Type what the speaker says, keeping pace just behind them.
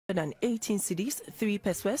18 cedis, 3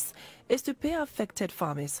 pesos, is to pay affected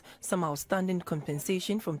farmers some outstanding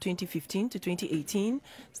compensation from 2015 to 2018,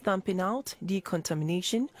 stamping out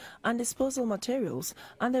decontamination and disposal materials,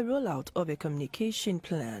 and the rollout of a communication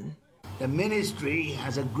plan. The ministry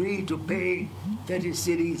has agreed to pay 30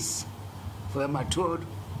 cedis for a matured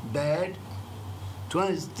bird,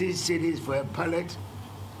 20 cedis for a pullet,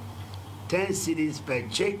 10 cedis per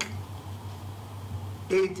chick,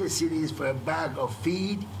 80 cedis for a bag of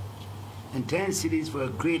feed, and 10 cedis for a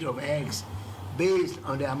crate of eggs, based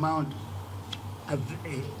on the amount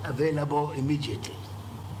available immediately.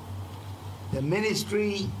 The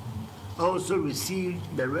ministry also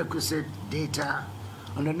received the requisite data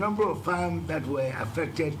on the number of farms that were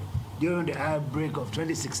affected during the outbreak of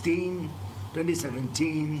 2016,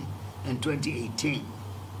 2017, and 2018.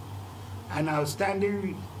 An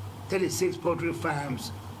outstanding 36 poultry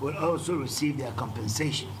farms will also receive their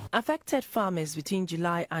compensation. Affected farmers between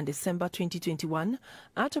July and December 2021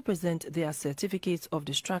 are to present their certificates of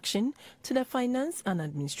destruction to the Finance and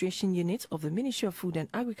Administration Unit of the Ministry of Food and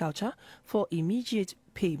Agriculture for immediate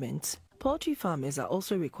payment. Poultry farmers are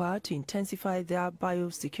also required to intensify their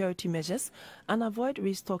biosecurity measures and avoid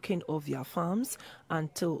restocking of their farms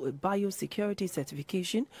until biosecurity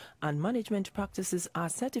certification and management practices are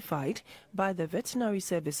certified by the Veterinary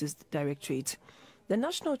Services Directorate. The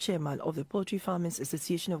national chairman of the Poultry Farmers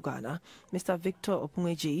Association of Ghana, Mr. Victor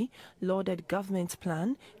Opunweji, lauded government's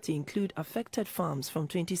plan to include affected farms from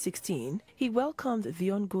 2016. He welcomed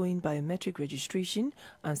the ongoing biometric registration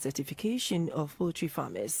and certification of poultry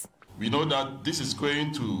farmers. We know that this is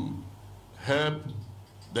going to help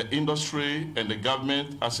the industry and the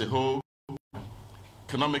government as a whole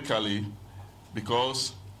economically,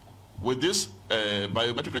 because with this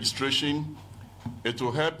biometric registration, it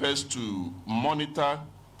will help us to monitor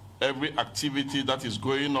every activity that is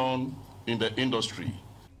going on in the industry.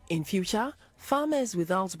 In future, farmers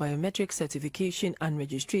without biometric certification and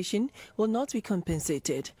registration will not be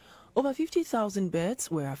compensated. Over 50,000 birds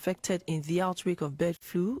were affected in the outbreak of bird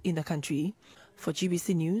flu in the country. For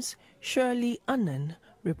GBC News, Shirley Annan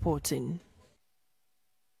reporting.